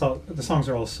 it's all the songs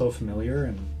are all so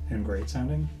familiar and great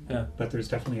sounding. Yeah. But there's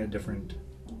definitely a different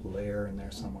layer in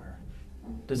there somewhere.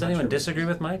 Does anyone disagree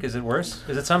with Mike? Is it worse?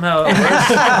 Is it somehow a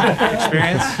worse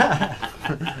experience?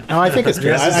 No, I think it's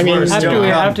true. I mean,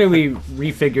 after we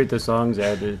refigured the songs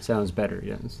out, it sounds better.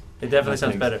 Yes, it definitely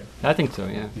sounds better. I think so.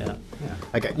 Yeah.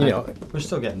 Like we're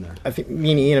still getting there. I think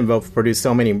me and Ian have both produced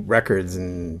so many records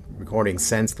and recordings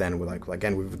since then.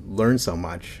 Again, we've learned so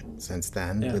much since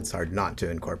then. Yeah. It's hard not to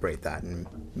incorporate that and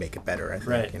make it better. I think.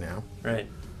 Right. Right.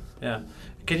 Yeah.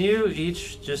 Can you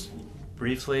each just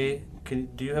briefly?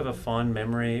 Do you have a fond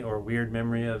memory or weird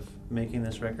memory of making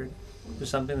this record? Is there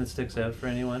something that sticks out for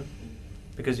anyone?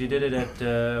 Because you did it at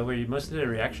where you mostly did a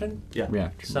Reaction. Yeah.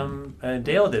 Some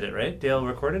Dale did it, right? Dale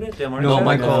recorded it. Dale Martin. No,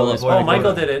 Michael.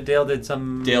 Michael did it. Dale did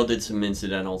some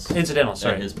incidentals. Incidentals.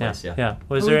 Sorry. At his place. Yeah.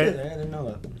 Was there? I didn't know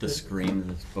that. The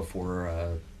Scream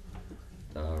before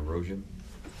Erosion.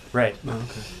 Right. Oh,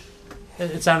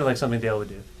 okay. It sounded like something Dale would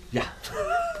do. Yeah.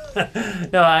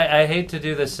 No, I hate to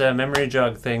do this memory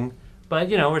jog thing. But,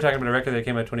 we're talking about a record that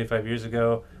came out 25 years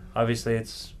ago. Obviously,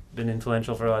 it's been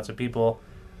influential for lots of people.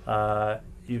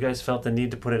 You guys felt the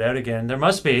need to put it out again. There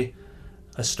must be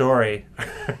a story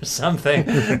or something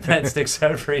that sticks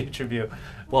out for each of you.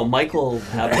 Well, Michael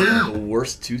had the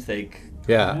worst toothache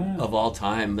of all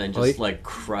time and just,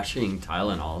 crushing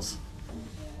Tylenols.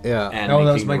 Yeah. And that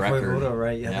was making Mike the record. Voivoda,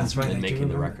 right? Yeah, that's right. And making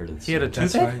the record. He had a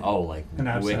toothache? Right. Oh, an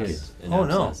abscess. wicked. Oh,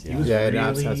 no. Abscess, He was an really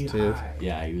abscess too. high.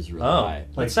 Yeah, he was really high.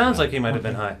 It sounds like he might have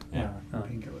been high. Yeah.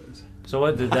 Painkillers. So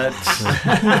what did that...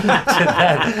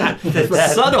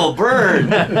 Subtle burn!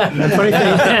 Funny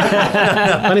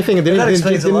thing,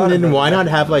 didn't why not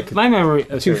have my memory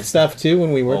stuff too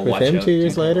when we worked with him 2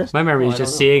 years later? My memory is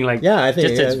just seeing I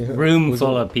think just a room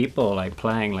full of people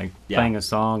playing a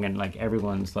song and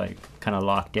everyone's kind of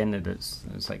locked into this.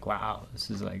 It's like, wow, this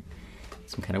is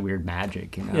some kind of weird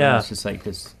magic, Yeah. It's just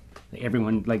this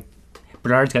everyone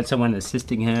Bernard's got someone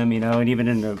assisting him, and even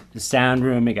in the sound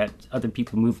room, he got other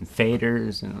people moving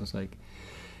faders, and I was like,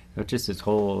 just this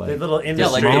whole the little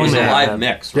industry. it was a live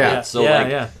mix, right? Yeah. So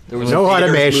there was no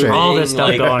automation, all this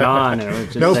stuff going on, and it was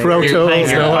just no Pro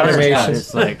Tools, no automation.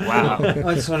 It's like, wow.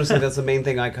 I just want to say that's the main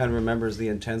thing I kind of remember is the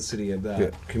intensity of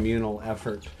that communal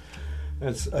effort.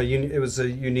 It was a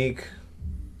unique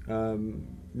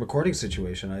recording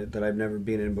situation that I've never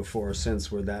been in before or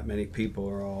since, where that many people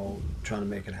are all trying to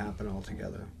make it happen all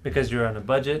together. Because you're on a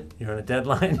budget, you're on a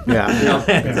deadline. Yeah,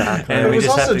 exactly. And it was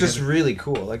also just really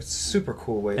cool, like super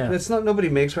cool way. Yeah. It's not, nobody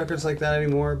makes records like that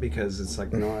anymore because it's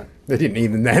like not. They didn't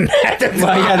even then.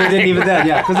 Well, yeah, they didn't even then.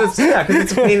 Yeah, because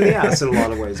it's a pain in the ass in a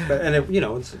lot of ways. But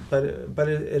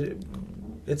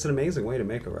it's an amazing way to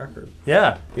make a record.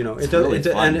 Yeah,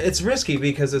 and it's risky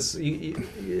because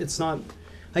it's not.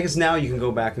 I guess now you can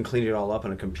go back and clean it all up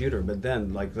on a computer, but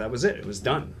then like that was it. It was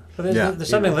done. But there's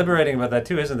something liberating about that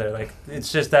too, isn't there? Like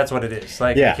it's just that's what it is.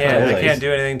 Like I can't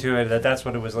do anything to it. That's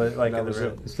what it was like in the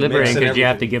room. It's liberating because you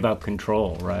have to give up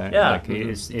control, right? Yeah, like it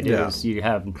is. You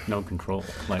have no control.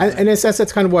 Like and in a sense,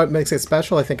 that's kind of what makes it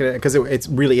special. I think because it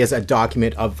really is a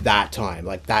document of that time,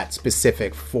 like that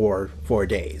specific 4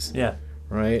 days. Yeah.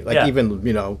 Right. Like even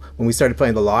when we started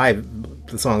playing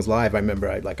the songs live, I remember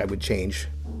I would change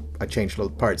little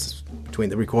parts between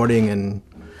the recording and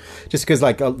just because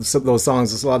those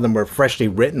songs, a lot of them were freshly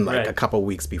written a couple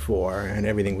weeks before, and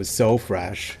everything was so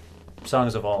fresh.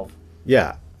 Songs evolve.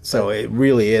 Yeah, so it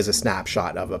really is a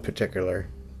snapshot of a particular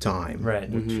time. Right,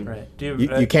 right.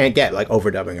 You can't get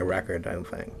overdubbing a record, I don't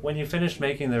think. When you finished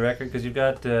making the record, because you've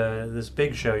got this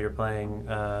big show you're playing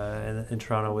in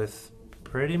Toronto with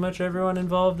pretty much everyone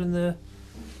involved in the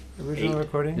original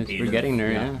recording. We're getting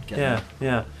there,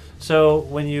 yeah. So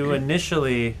when you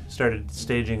initially started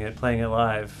staging it, playing it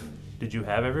live, did you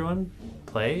have everyone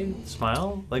play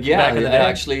Smile? Back in the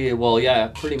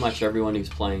day? Pretty much everyone who's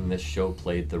playing this show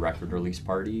played the record release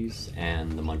parties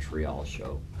and the Montreal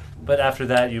show. But after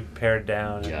that, you pared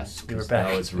down. Yes, you were back.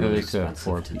 That was really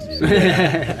expensive to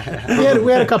do.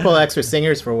 we had a couple of extra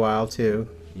singers for a while too.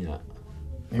 Yeah,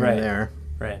 there.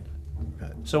 Right.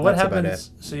 So what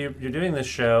happens? So you're doing this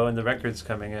show and the record's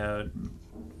coming out.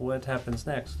 What happens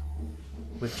next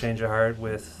with Change of Heart?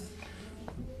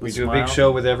 We do a big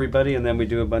show with everybody, and then we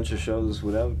do a bunch of shows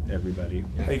without everybody.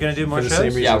 Are you going to do more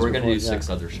shows? Yeah, we're going to do 6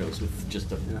 other shows with just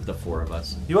the 4 of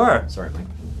us. You are? Sorry, Mike.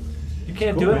 You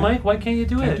can't do it, Mike? Why can't you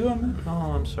do it? Oh,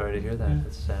 I'm sorry to hear that.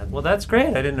 That's sad. Well, that's great.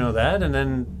 I didn't know that. And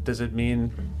then does it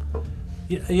mean...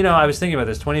 I was thinking about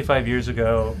this. 25 years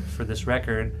ago for this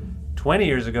record, 20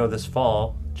 years ago this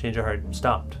fall, Change of Heart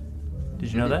stopped.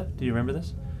 Did you know that? Do you remember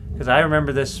this? Because I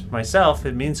remember this myself.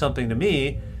 It means something to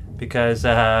me because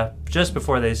just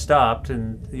before they stopped,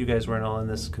 and you guys weren't all in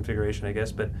this configuration, I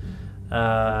guess, but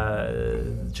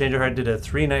Change of Heart did a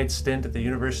 3-night stint at the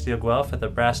University of Guelph at the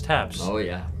Brass Taps. Oh,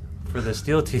 yeah. For the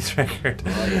Steel Teeth record.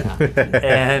 Oh, yeah.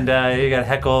 And you got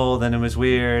heckled, and it was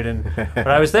weird. But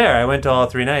I was there. I went to all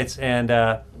 3 nights, and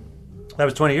that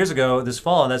was 20 years ago this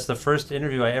fall, and that's the first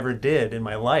interview I ever did in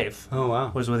my life. Oh,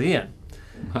 wow. Was with Ian.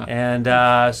 And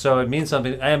so it means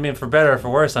something. I mean, for better or for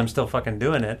worse, I'm still fucking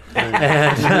doing it.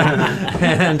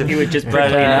 And he would just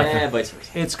clean up. But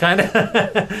it's kind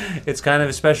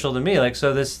of special to me. Like,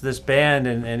 so this band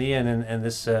and Ian and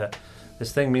this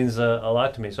thing means a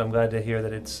lot to me. So I'm glad to hear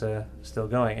that it's still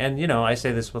going. And I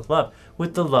say this with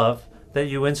the love that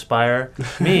you inspire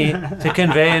me to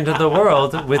convey into the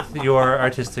world with your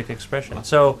artistic expression.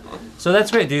 So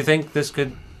that's great. Do you think this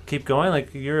could keep going?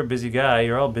 Like, you're a busy guy.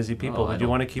 You're all busy people. Would you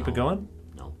want to keep it going?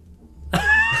 No.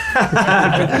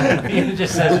 He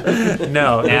just says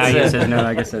no. Yeah, he says no.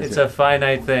 I guess it's a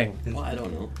finite thing. Well, I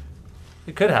don't know.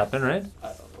 It could happen, right?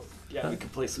 Yeah, we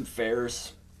could play some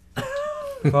fairs.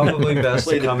 Probably best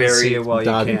to come and see it while you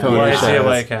can. See it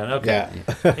while you can. Okay.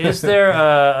 Yeah. Is there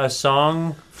a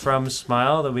song from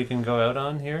Smile that we can go out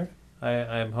on here?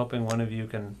 I'm hoping one of you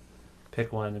can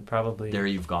pick one. And probably. There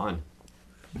You've Gone.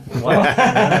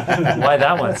 Why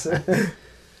that one?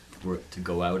 To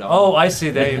go out on. Oh, I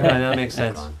see. There You've Gone. That makes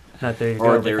sense. Not There You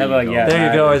Go. There You Go. There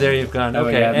You Go or There You've Gone.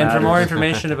 Okay. And for more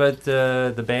information about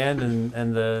the band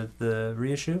and the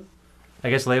reissue, I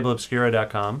guess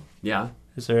labelobscura.com. Yeah.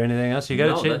 Is there anything else you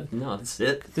got to change? No, that's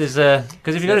it. Because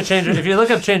if you go to if you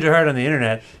look up Change Your Heart on the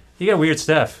internet, you get weird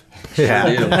stuff. Yeah.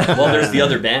 Well, there's the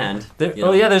other band.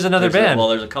 There's another band.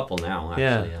 There's a couple now.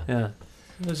 Actually, yeah.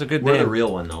 There's a good We're name. the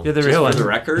real one, though. You're the real one. For the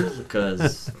record,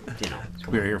 because,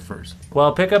 we're here first.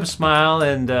 Well, pick up Smile,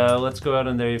 and let's go out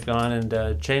and There You've Gone,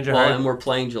 and Change Your Heart. Well, and we're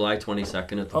playing July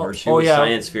 22nd at the Horseshoe with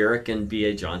Science-Spheric and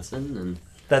B.A. Johnson. And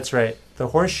that's right. The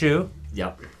Horseshoe.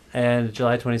 Yep. And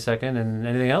July 22nd, and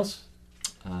anything else?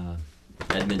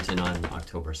 Edmonton on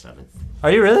October 7th. Are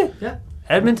you really? Yeah.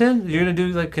 Edmonton? You're going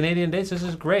to do, Canadian dates? This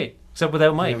is great. Except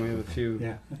without Mike. Yeah, we have a few.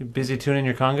 Yeah. You busy tuning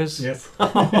your congas? Yes.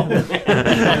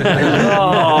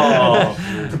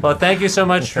 Well, thank you so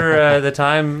much for the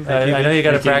time. I know you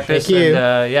got to practice. Thank you.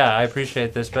 And, I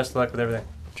appreciate this. Best of luck with everything.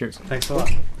 Cheers. Thanks a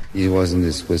lot. He was in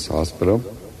the Swiss hospital.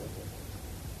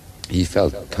 he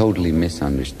felt totally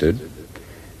misunderstood,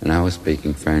 and I was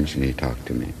speaking French, and he talked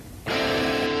to me.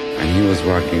 And he was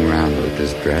walking around with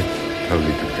his dress,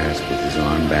 totally depressed, with his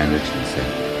arm bandaged, and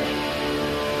said,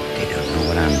 "They don't know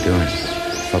what I'm doing.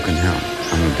 Fucking hell,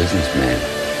 I'm a businessman.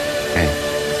 And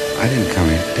I didn't come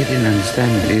here. They didn't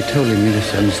understand me. They totally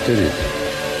misunderstood it.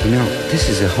 You know, this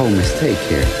is a whole mistake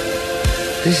here.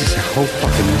 This is a whole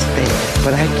fucking mistake.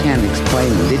 But I can't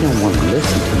explain it. They don't want to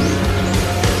listen to me.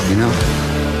 You know?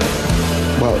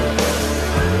 Well,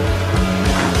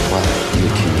 you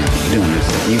don't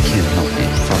understand. You can't help me.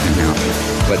 Fucking help.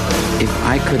 But if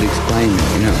I could explain it,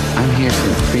 you know, I'm here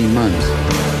since 3 months.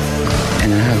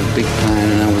 And I have a big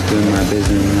plan, and I was doing my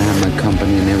business, and I have my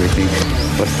company and everything.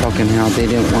 But fucking hell, they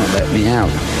didn't want to let me out.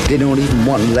 They don't even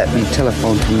want to let me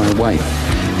telephone to my wife.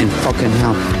 And fucking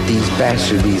hell, these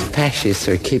bastards, these fascists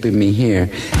are keeping me here.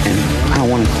 And I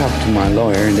want to talk to my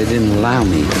lawyer, and they didn't allow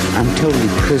me. I'm totally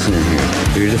prisoner here.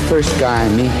 You're the first guy I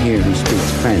meet here who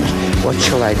speaks French. What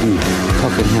shall I do?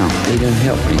 Fucking hell, they don't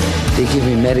help me. They give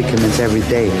me medicaments every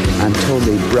day. I'm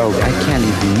totally broke. I can't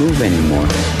even move anymore.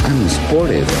 I'm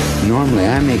sportive. Normally,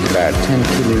 I make about 10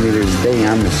 kiloliters a day.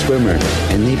 I'm a swimmer.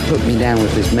 And they put me down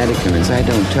with these medicaments. I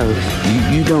don't tell you.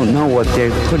 You don't know what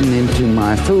they're putting into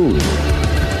my food.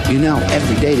 You know,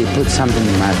 every day they put something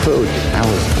in my food. I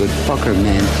was a good fucker,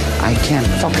 man. I can't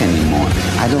fuck anymore.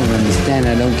 I don't understand.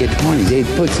 I don't get horny. They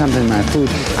put something in my food.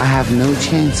 I have no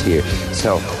chance here.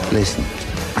 So, listen,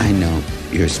 I know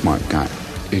you're a smart guy.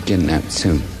 You're getting out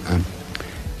soon.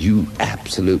 You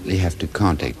absolutely have to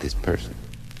contact this person.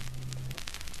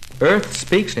 Earth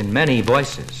speaks in many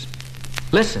voices.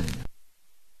 Listen.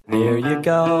 There you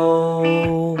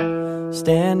go,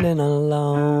 standing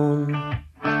alone.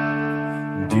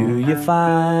 Do you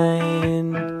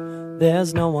find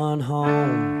there's no one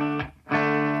home?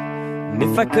 And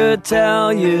if I could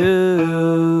tell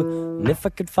you, and if I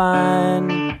could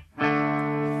find,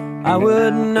 I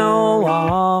would know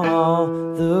all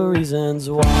the reasons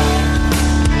why.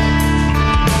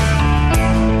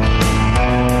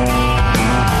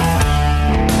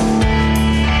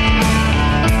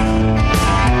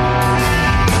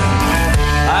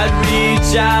 I'd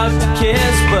reach out to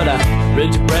kiss, but I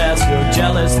read your breath, your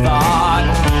jealous thought.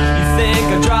 You think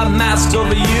I drop masks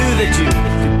over you, that you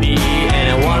could be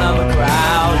any one of a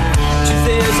crowd. Truth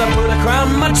is, I put a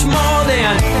crown much more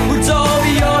than words over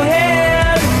your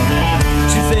head.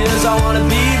 Truth is, I wanna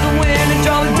be the wind and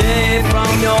draw the day from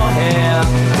your hair.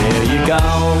 There you go,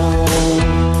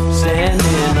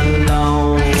 standing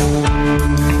alone.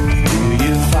 Do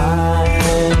you find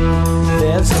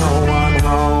there's no one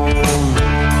home?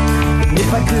 And if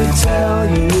I could tell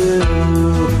you,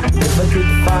 if I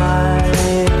could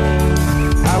find,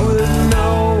 I would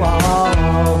know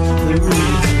all the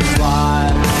reasons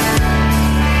why.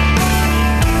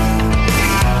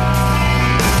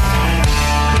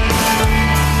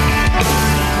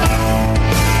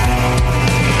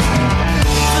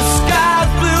 The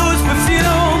sky's blue as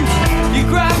perfume. You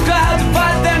grab clouds and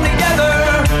put them together.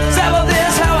 Sample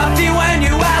this, how I feel when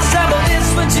you ask. Sample this,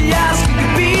 when she asks, you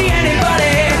could be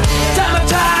anybody. Time of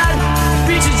tide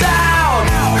reaches out,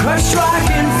 crush rock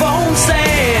and foam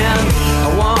sand. I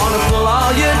wanna pull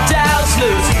all your doubts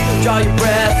loose, draw your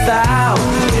breath out.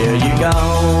 There you go,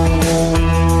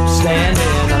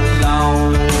 standing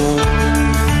alone.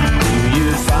 Do you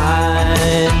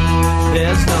find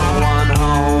there's no one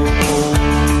home?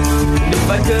 And if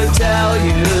I could tell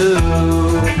you,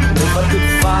 if I could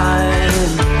find,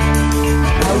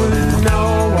 I would know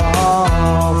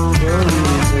all the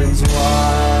reasons why.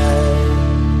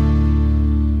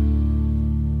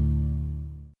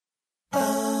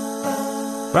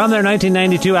 From their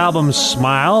 1992 album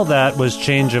Smile, that was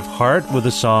Change of Heart with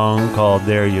a song called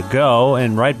There You Go,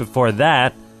 and right before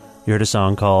that, you heard a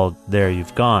song called There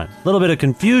You've Gone. A little bit of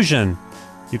confusion,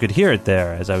 you could hear it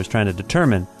there as I was trying to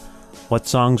determine what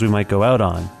songs we might go out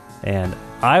on, and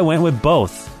I went with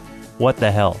both. What the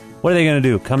hell? What are they going to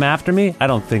do, come after me? I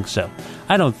don't think so.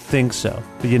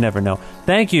 But you never know.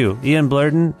 Thank you, Ian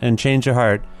Blurden and Change of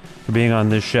Heart, for being on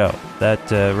this show.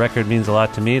 That record means a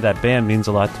lot to me. That band means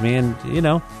a lot to me. And, you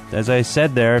know, as I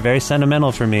said there, very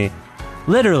sentimental for me.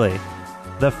 Literally,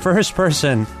 the first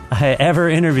person I ever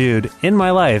interviewed in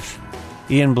my life,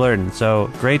 Ian Blurden.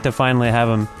 So great to finally have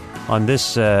him on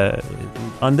this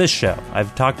show.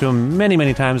 I've talked to him many,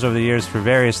 many times over the years for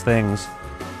various things,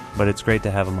 but it's great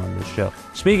to have him on this show.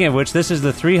 Speaking of which, this is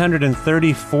the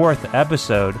 334th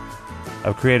episode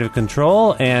of Creative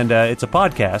Control, and it's a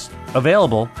podcast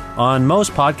available on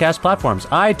most podcast platforms: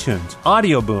 iTunes,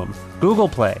 Audio Boom, Google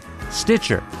Play,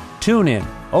 Stitcher, TuneIn,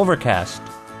 Overcast.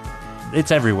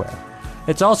 It's everywhere.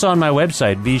 It's also on my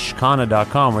website,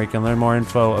 vishkhanna.com, where you can learn more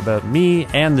info about me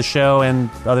and the show and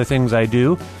other things I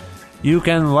do. You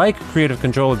can like Creative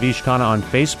Control with Vish Khanna on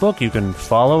Facebook. You can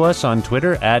follow us on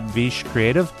Twitter at Vish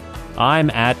Creative.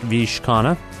 I'm at Vish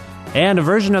Khanna. And a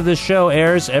version of this show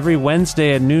airs every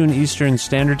Wednesday at noon Eastern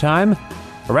Standard Time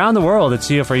around the world at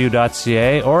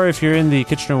CFRU.ca, or if you're in the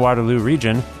Kitchener-Waterloo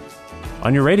region,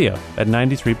 on your radio at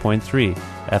 93.3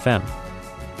 FM.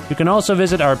 You can also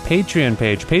visit our Patreon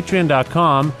page,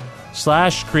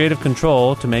 patreon.com/Creative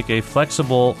Control, to make a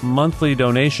flexible monthly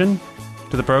donation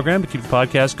to the program to keep the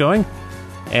podcast going.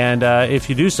 And if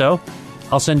you do so,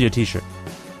 I'll send you a t-shirt.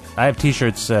 I have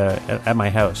t-shirts at my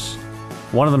house.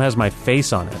 One of them has my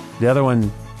face on it. The other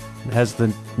one has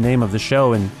the name of the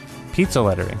show in pizza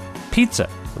lettering. Pizza.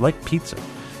 I like pizza.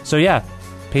 So yeah,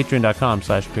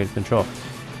 patreon.com/Creative Control.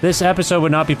 This episode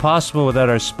would not be possible without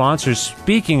our sponsors.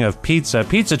 Speaking of pizza,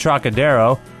 Pizza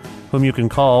Trocadero, whom you can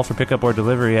call for pickup or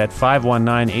delivery at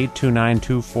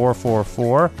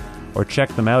 519-829-2444, or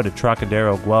check them out at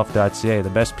trocaderoguelph.ca, the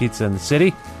best pizza in the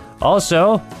city.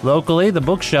 Also, locally, The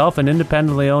Bookshelf, an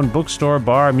independently owned bookstore,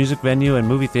 bar, music venue, and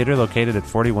movie theater located at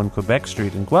 41 Quebec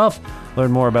Street in Guelph.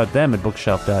 Learn more about them at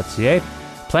bookshelf.ca.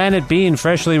 Planet Bean,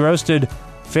 freshly roasted,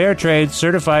 fair trade,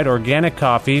 certified organic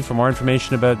coffee. For more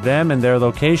information about them and their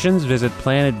locations, visit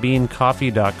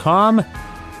planetbeancoffee.com.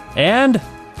 And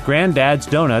Granddad's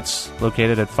Donuts,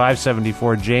 located at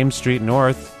 574 James Street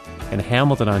North in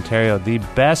Hamilton, Ontario. The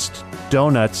best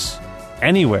donuts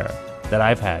anywhere that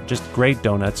I've had. Just great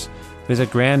donuts.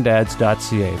 Visit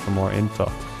granddads.ca for more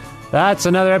info. That's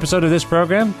another episode of this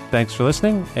program. Thanks for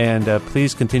listening, and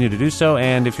please continue to do so.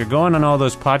 And if you're going on all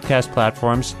those podcast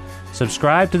platforms,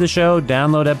 subscribe to the show,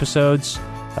 download episodes,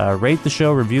 rate the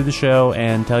show, review the show,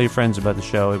 and tell your friends about the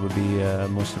show. It would be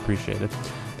most appreciated.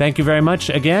 Thank you very much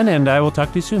again, and I will talk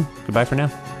to you soon. Goodbye for now.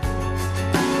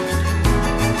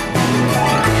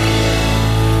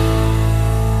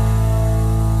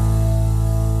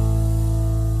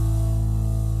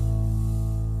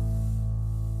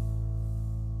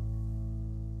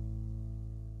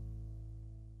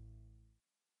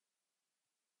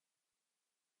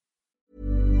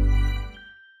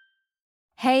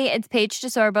 Hey, it's Paige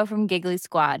DeSorbo from Giggly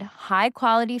Squad. High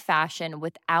quality fashion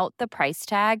without the price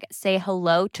tag. Say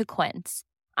hello to Quince.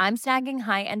 I'm snagging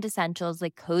high-end essentials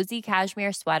like cozy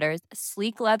cashmere sweaters,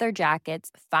 sleek leather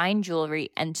jackets, fine jewelry,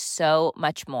 and so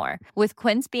much more. With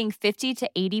Quince being 50 to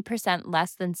 80%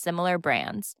 less than similar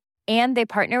brands. And they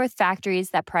partner with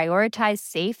factories that prioritize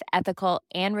safe, ethical,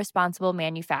 and responsible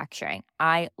manufacturing.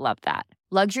 I love that.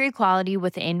 Luxury quality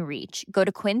within reach. Go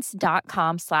to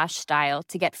quince.com/style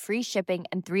to get free shipping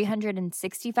and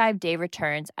 365-day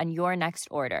returns on your next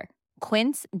order.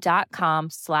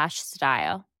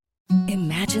 Quince.com/style.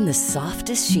 Imagine the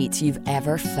softest sheets you've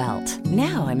ever felt.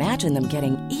 Now imagine them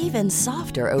getting even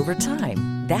softer over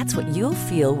time. That's what you'll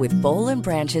feel with Boll &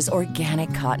 Branch's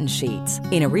organic cotton sheets.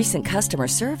 In a recent customer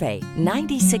survey,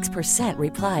 96%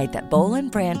 replied that Boll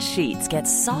 & Branch sheets get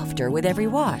softer with every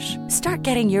wash. Start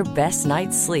getting your best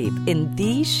night's sleep in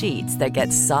these sheets that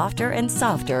get softer and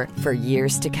softer for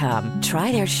years to come.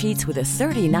 Try their sheets with a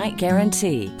 30-night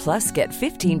guarantee. Plus, get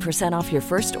 15% off your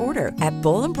first order at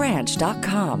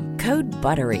bollandbranch.com. Code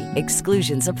BUTTERY.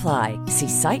 Exclusions apply. See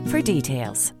site for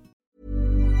details.